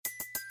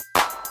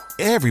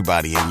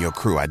Everybody in your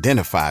crew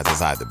identifies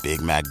as either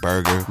Big Mac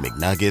Burger,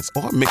 McNuggets,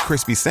 or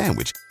McCrispy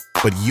Sandwich.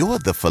 But you're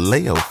the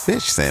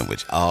Filet-O-Fish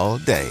Sandwich all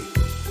day.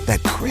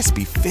 That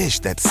crispy fish,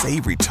 that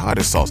savory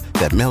tartar sauce,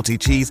 that melty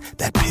cheese,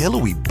 that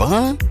pillowy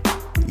bun.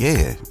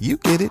 Yeah, you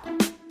get it.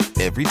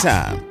 Every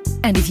time.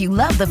 And if you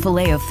love the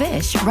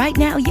Filet-O-Fish, right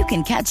now you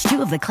can catch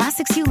two of the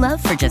classics you love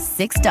for just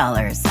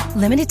 $6.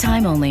 Limited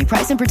time only.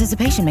 Price and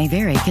participation may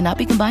vary. Cannot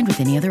be combined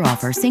with any other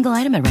offer. Single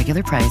item at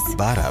regular price.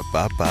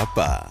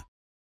 Ba-da-ba-ba-ba.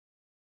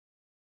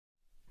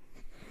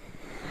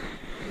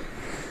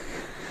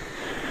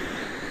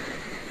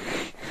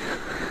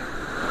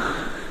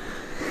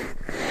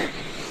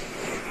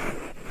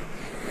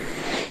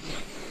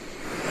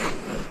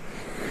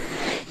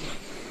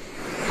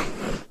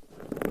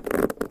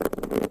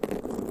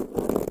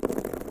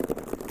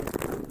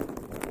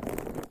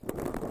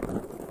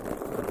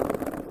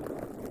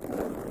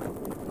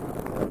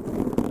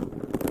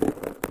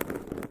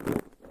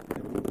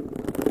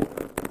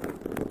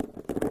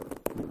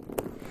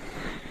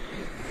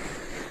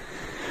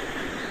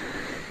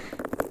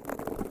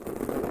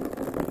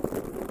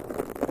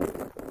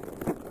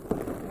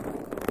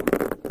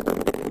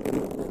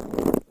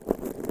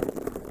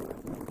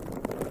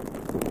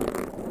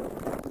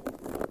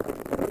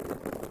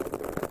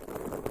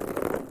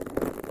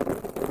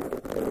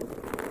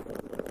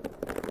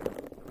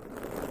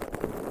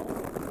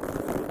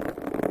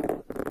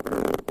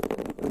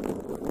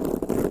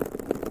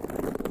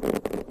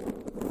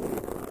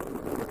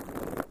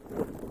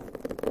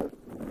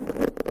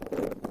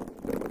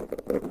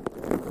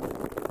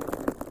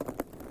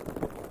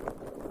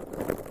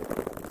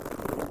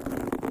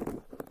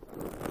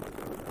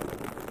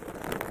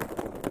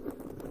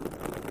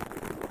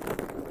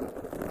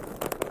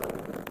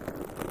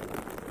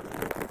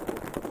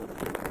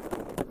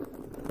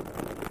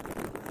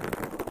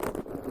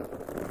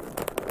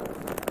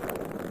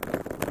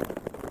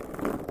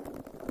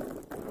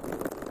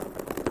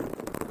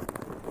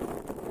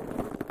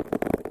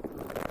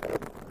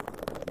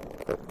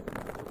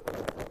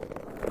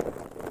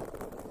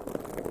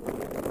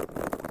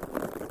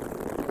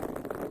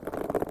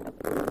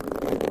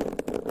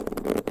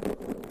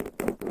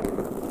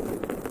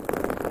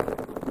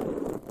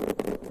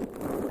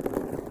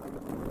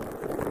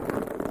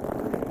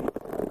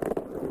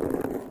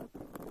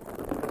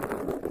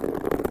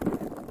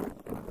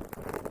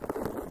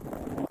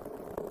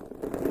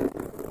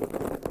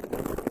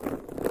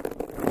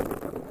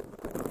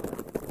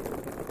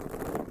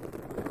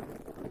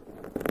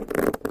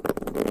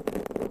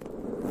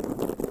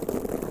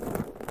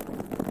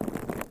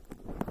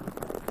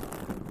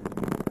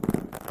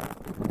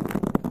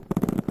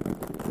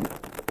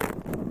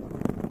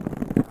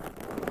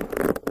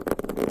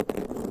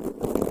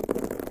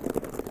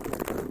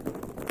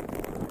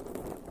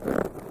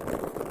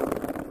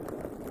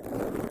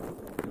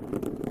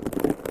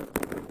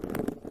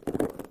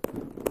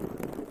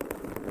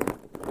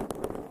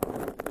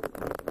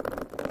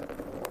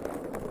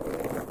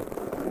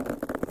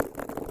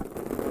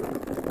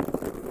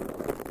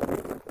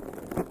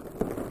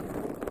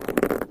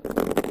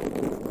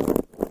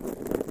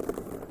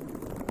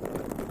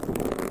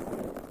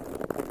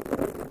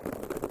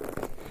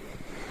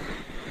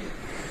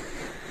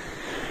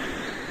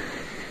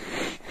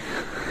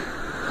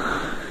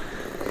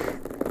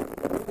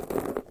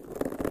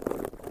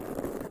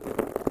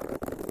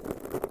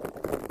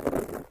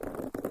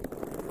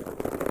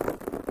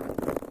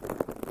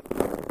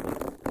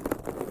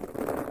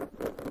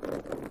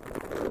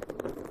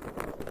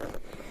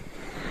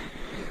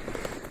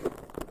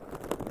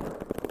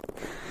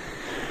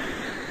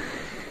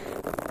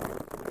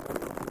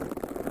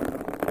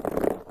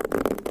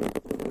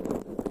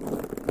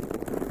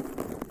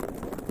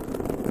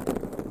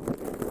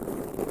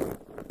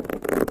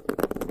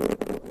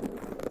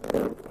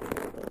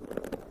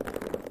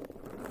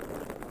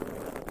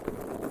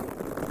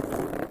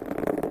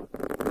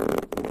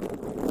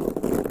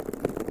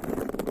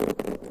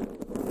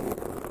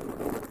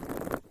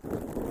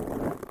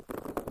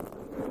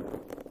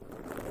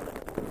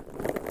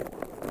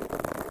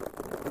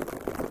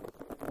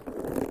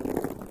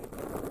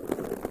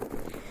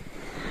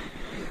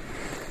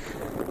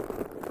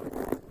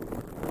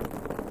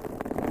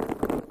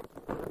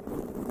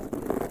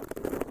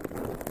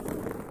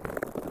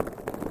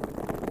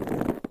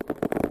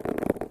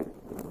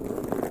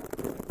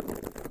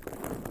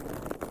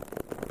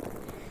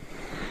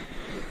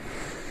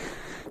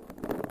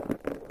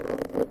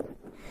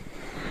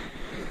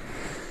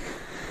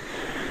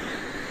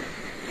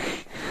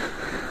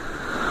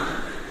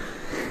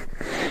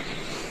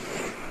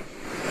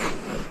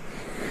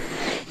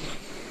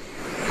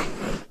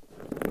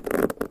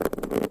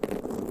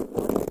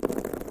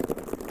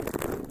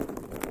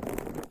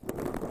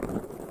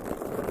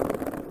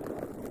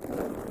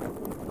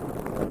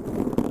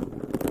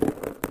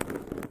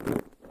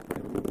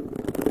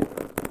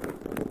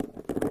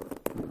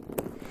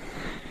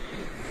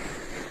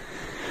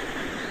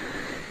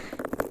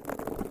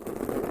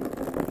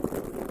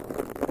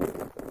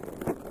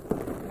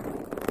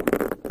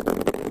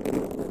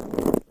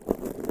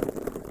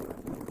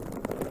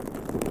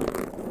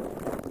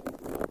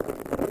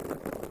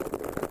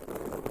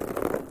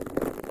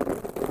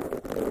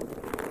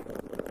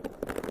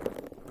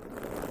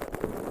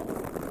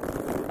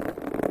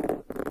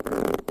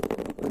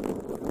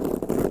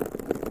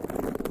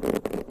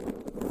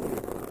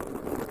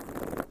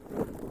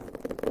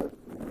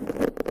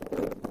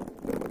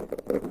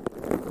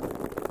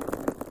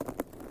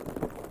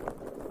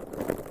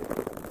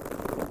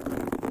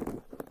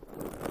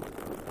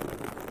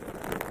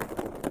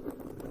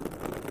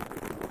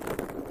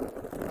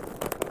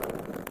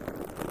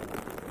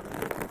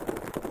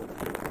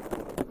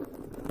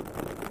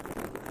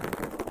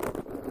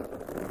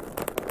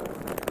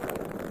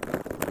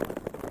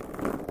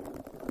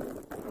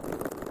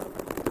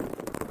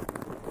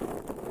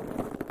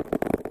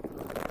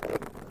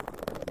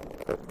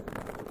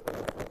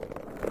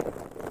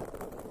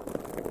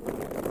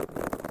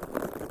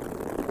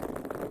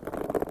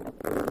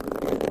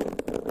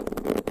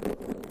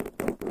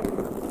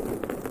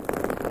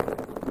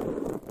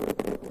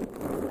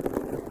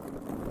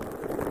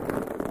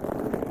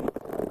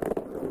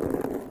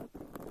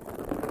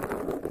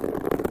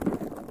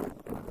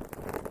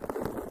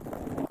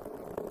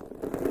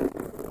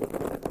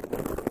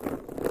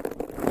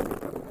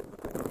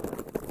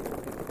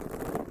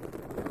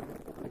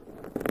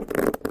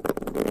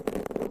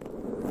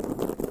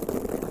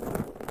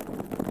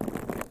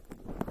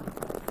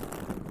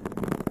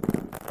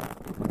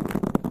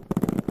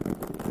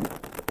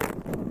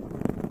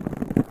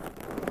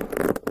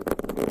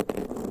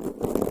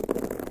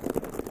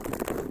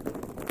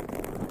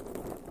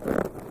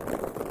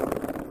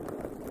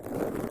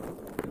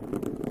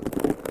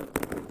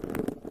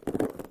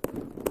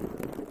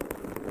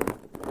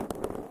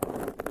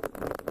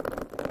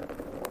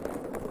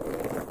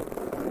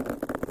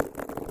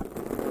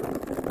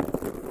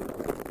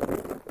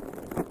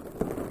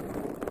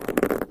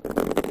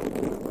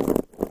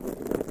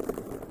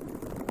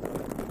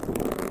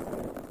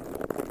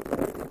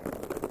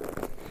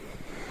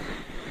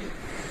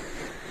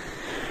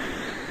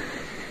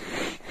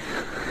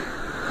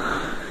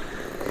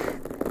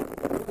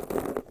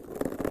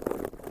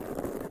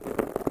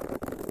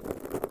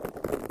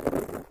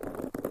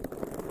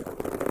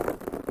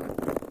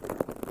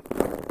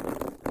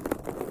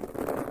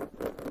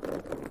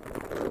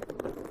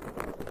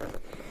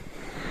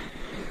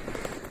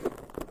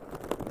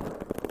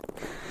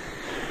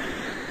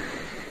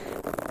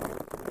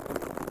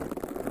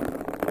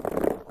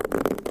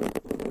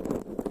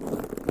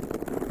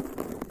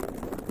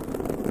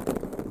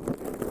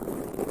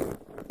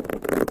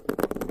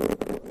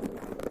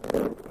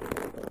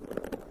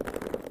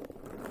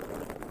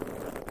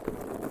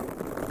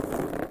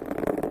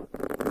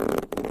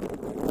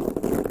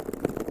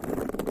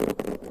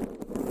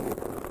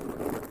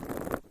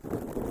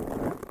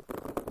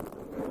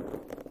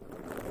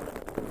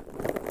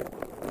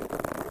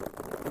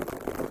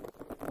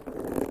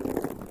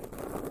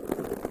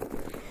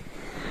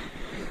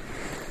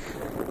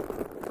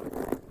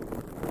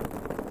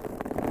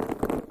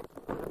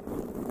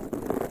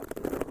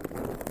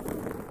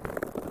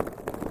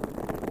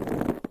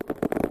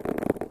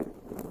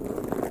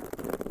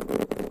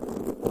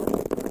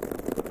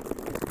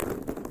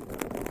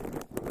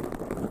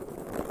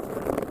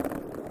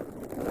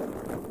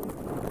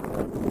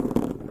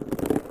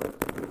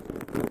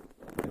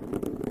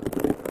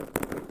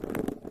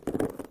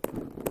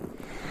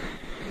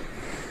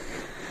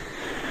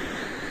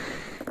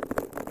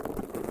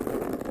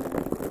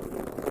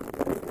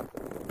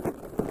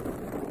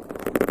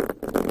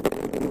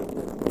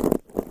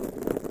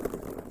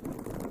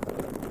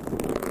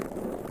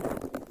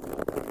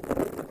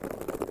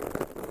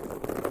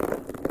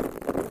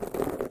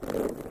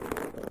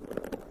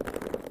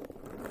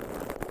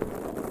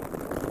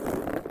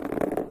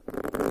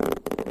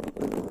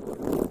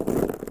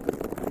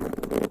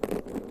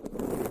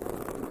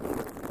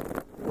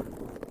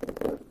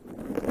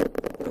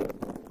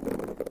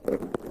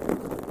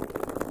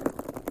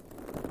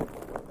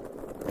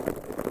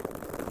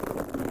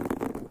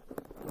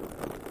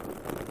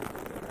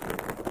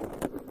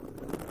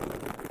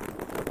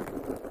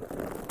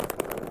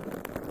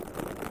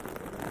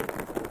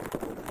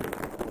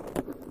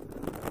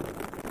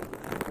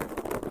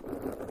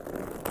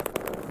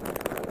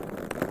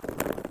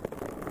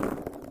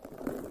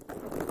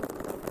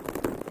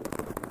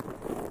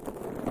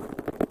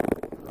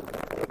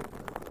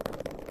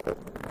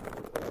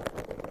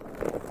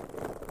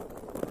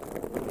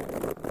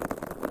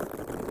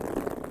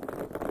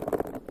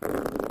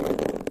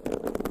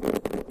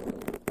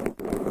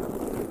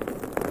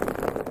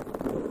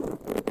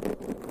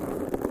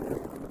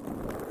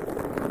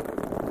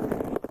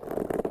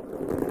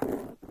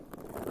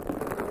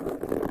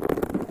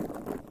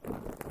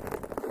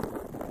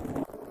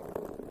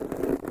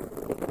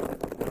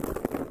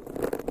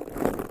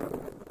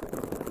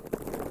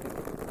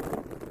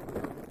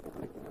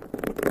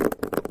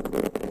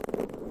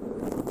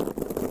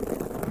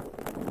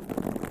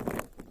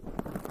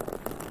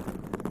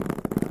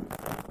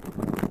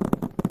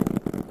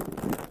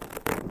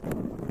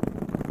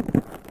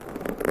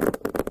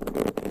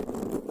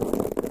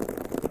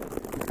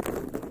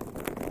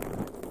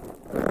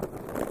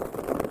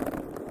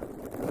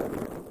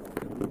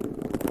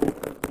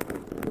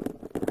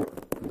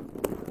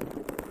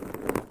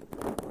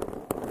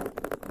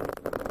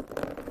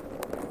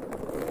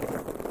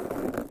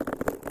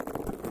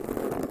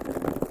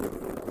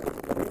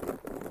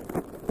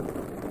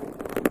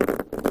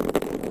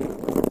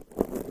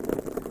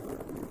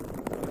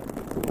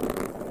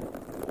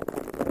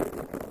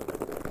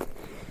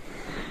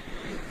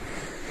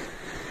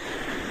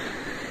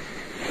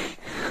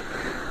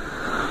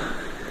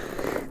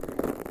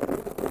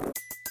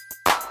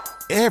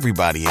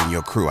 Everybody in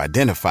your crew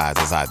identifies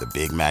as either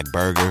Big Mac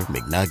Burger,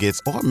 McNuggets,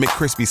 or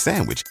McCrispy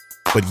Sandwich.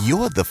 But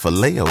you're the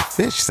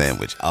Filet-O-Fish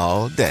Sandwich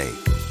all day.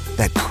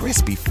 That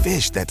crispy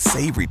fish, that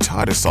savory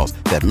tartar sauce,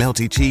 that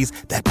melty cheese,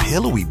 that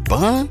pillowy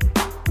bun.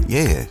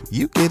 Yeah,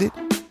 you get it.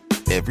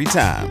 Every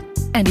time.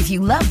 And if you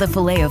love the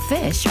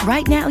Filet-O-Fish,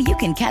 right now you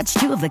can catch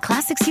two of the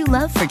classics you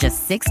love for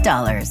just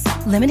 $6.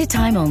 Limited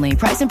time only.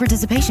 Price and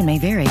participation may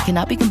vary.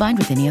 Cannot be combined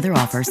with any other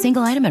offer.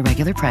 Single item at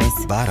regular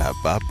price.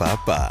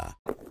 Ba-da-ba-ba-ba.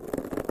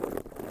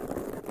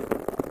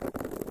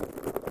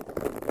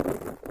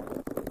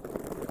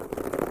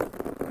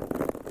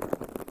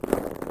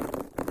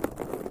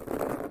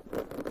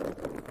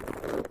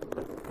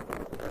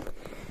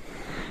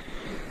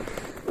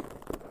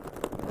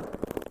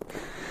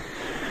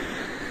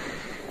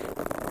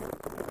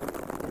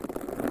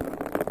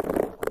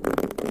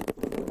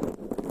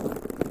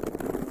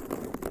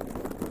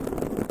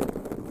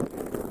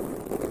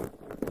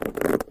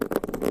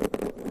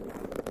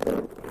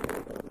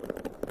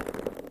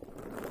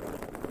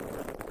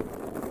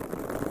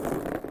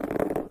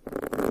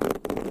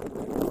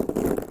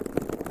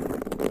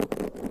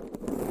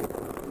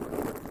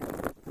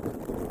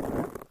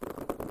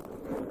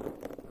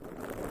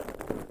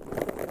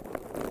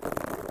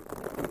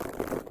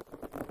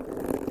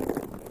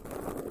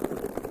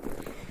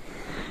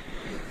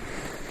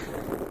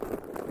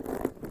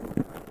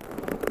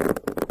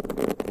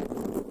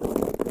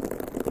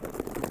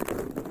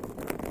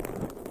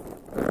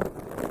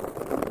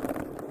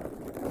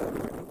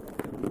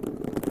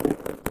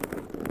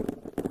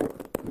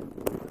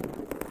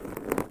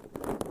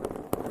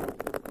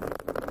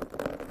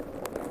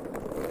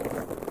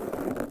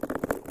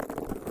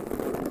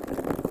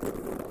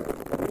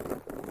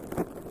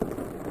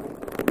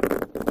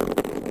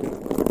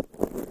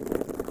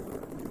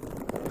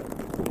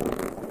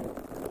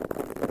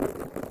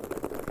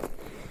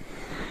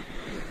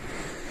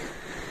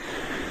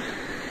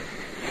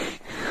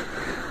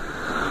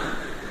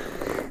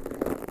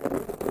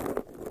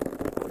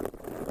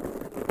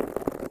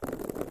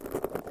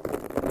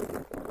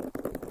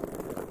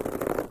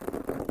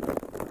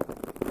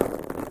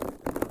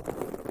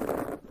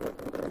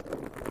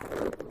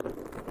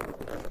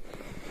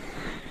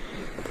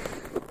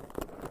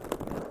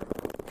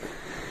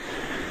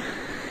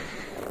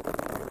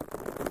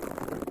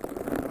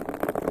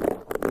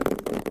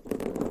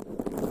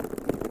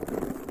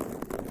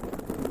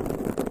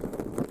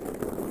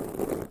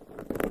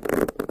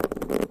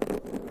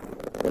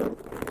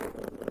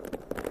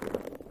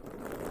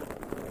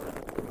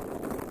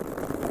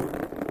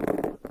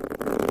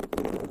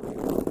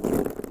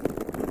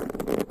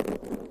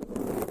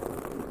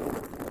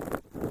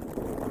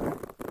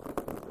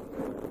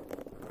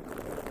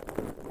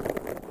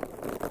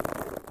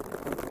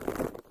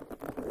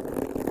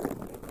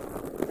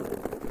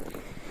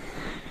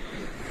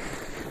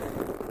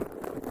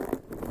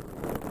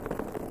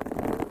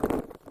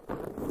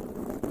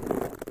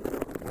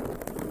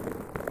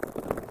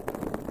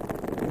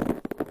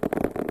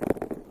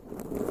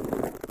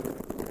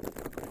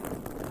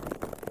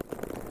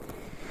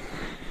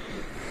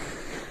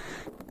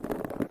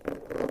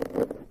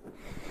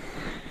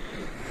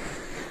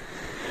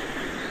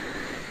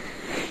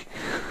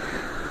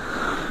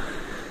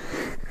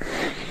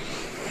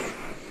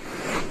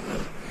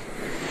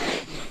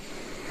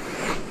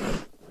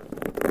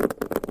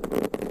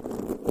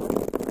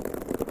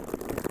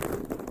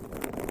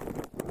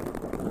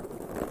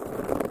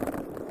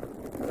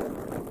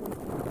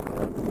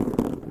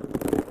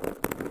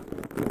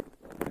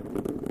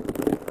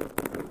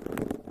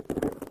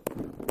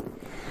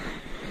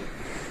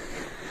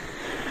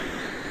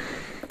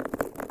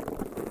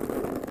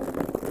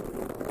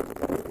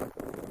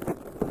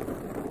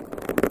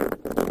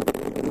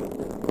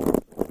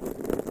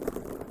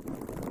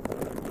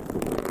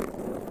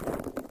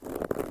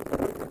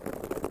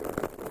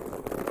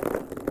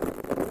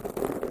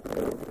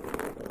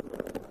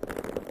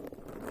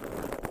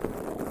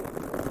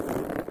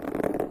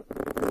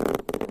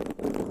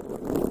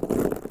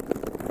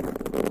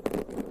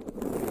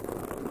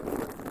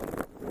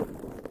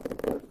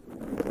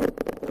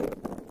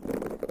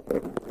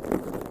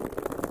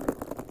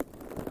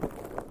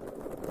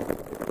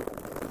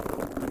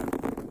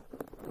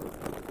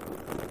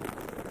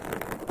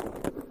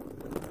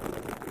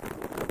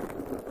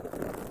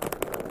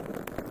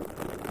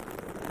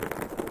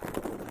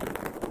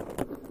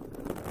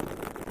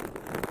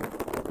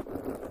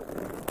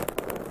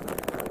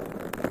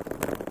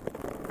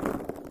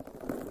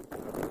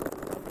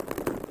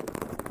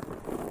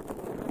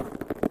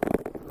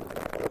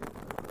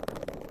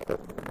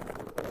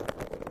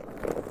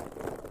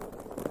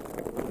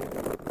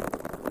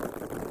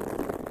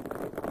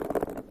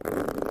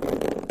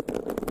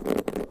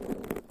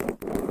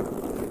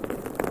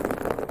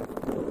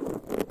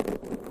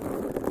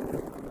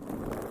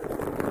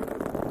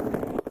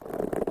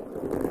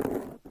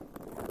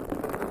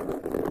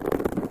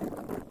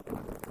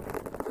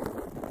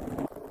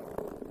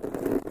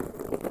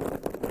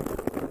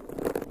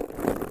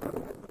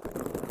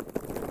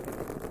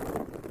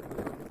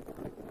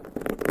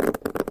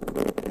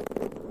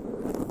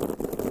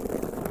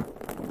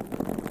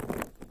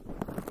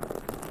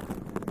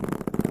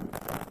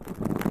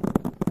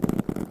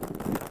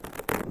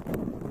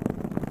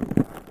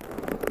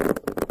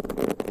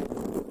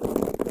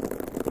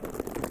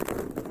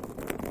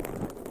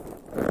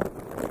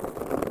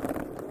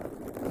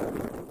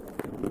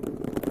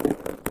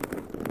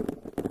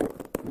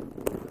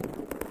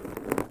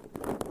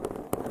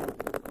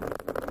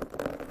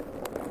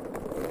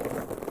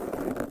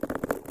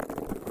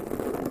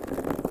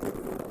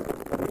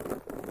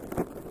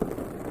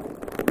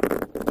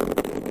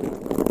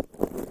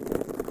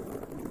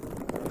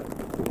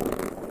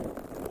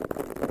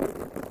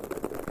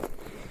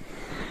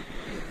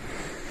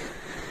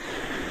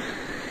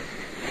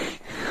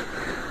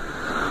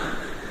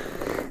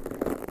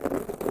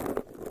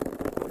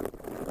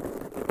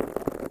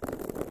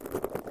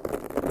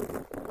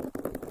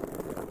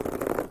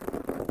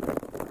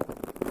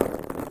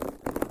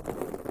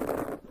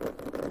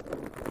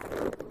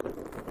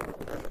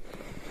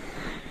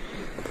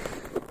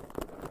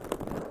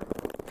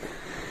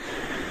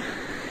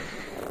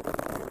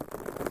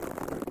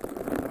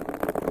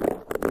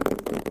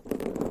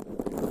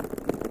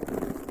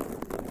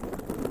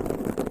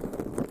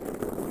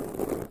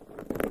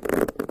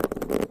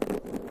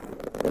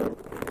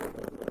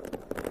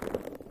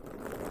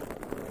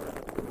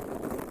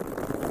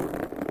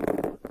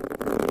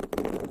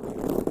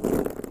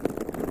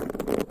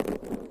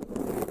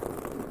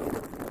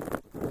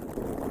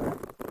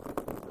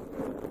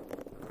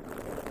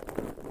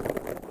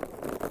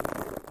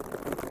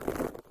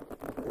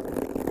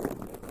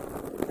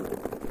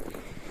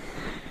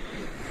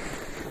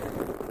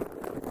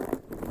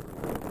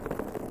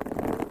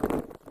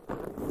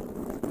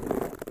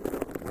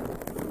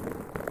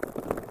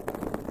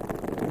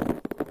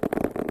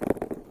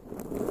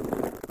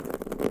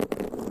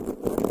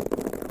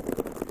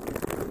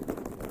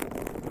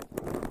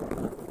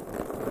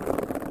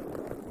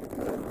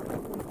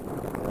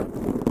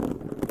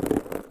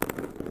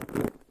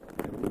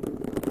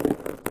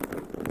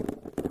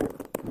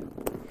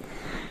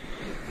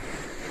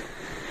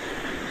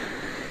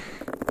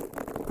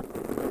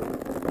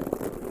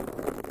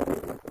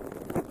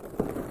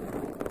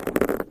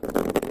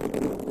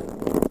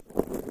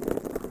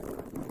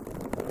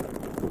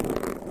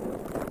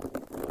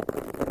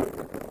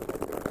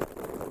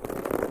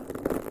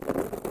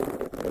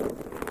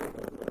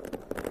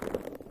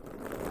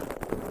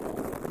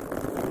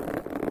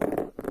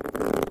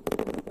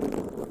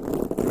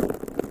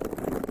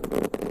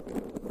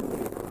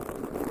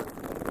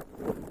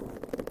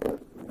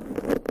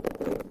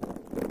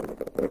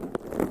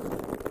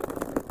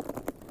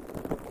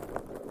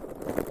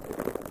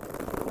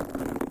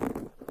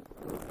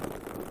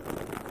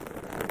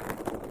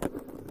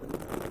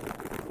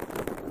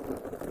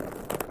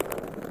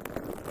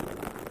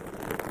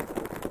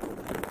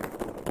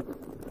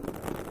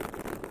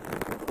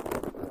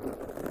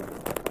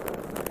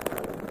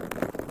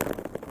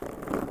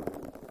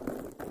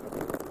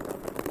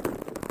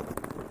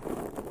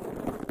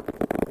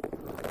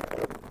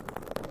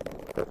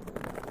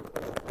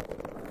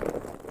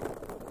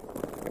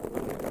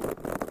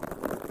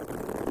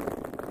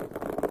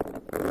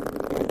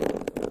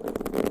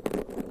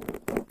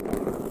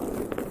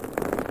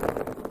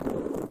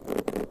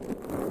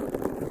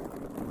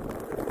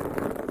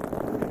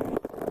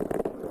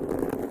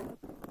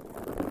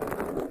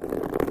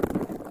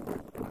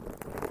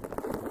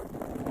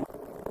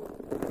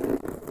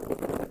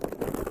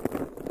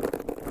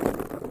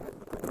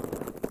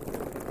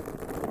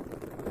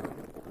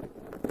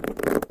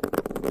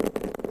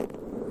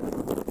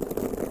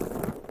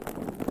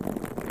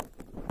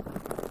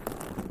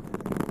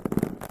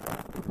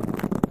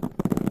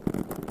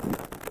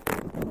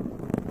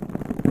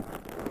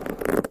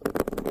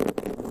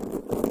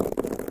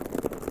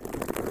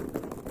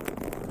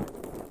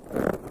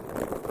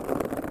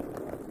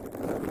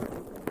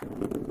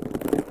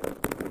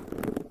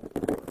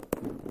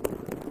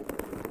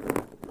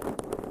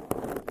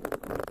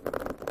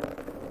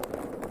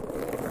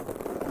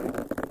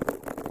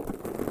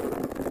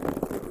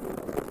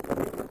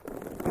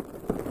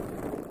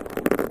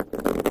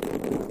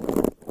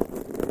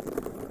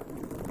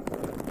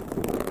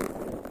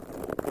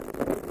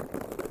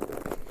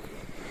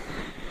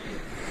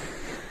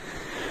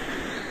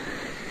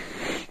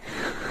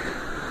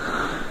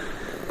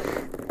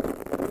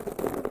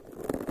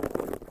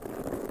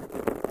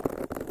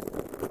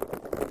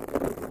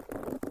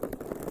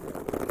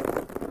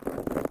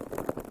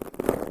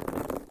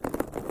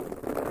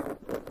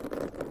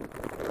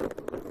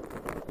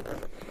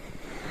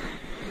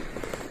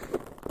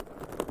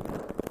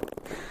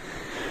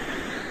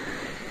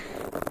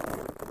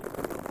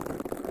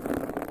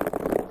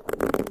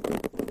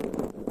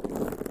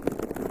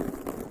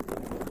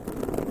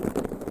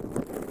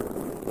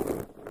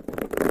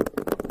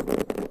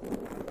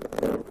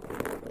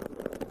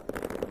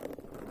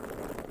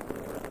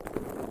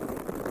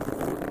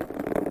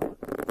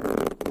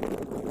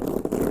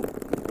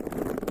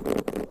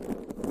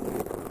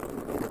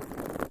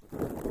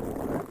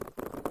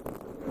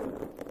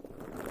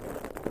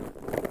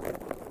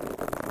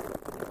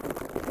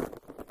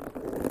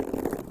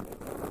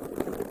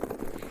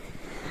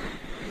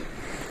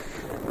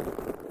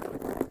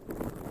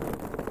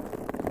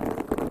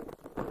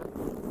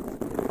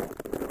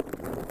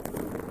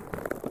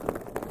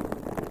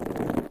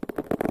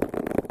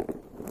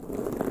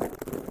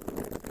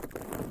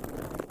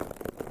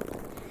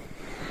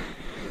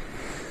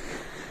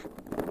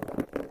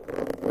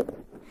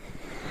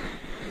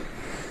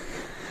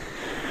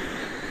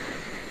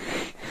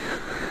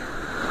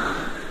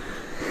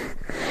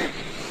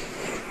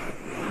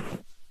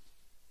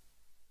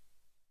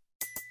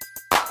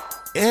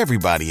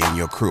 Everybody in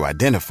your crew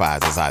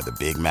identifies as either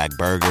Big Mac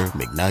Burger,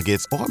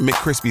 McNuggets, or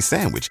McCrispy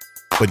Sandwich.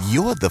 But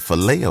you're the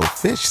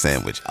Filet-O-Fish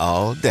Sandwich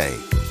all day.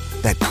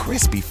 That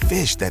crispy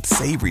fish, that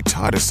savory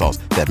tartar sauce,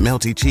 that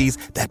melty cheese,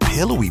 that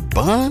pillowy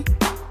bun.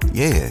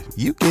 Yeah,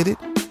 you get it.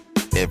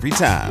 Every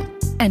time.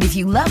 And if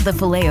you love the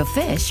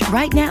Filet-O-Fish,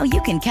 right now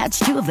you can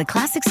catch 2 of the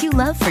classics you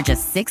love for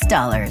just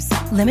 $6.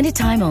 Limited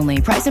time only.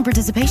 Price and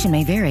participation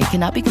may vary.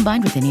 Cannot be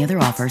combined with any other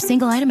offer.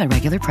 Single item at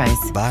regular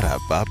price.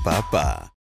 Ba-da-ba-ba-ba.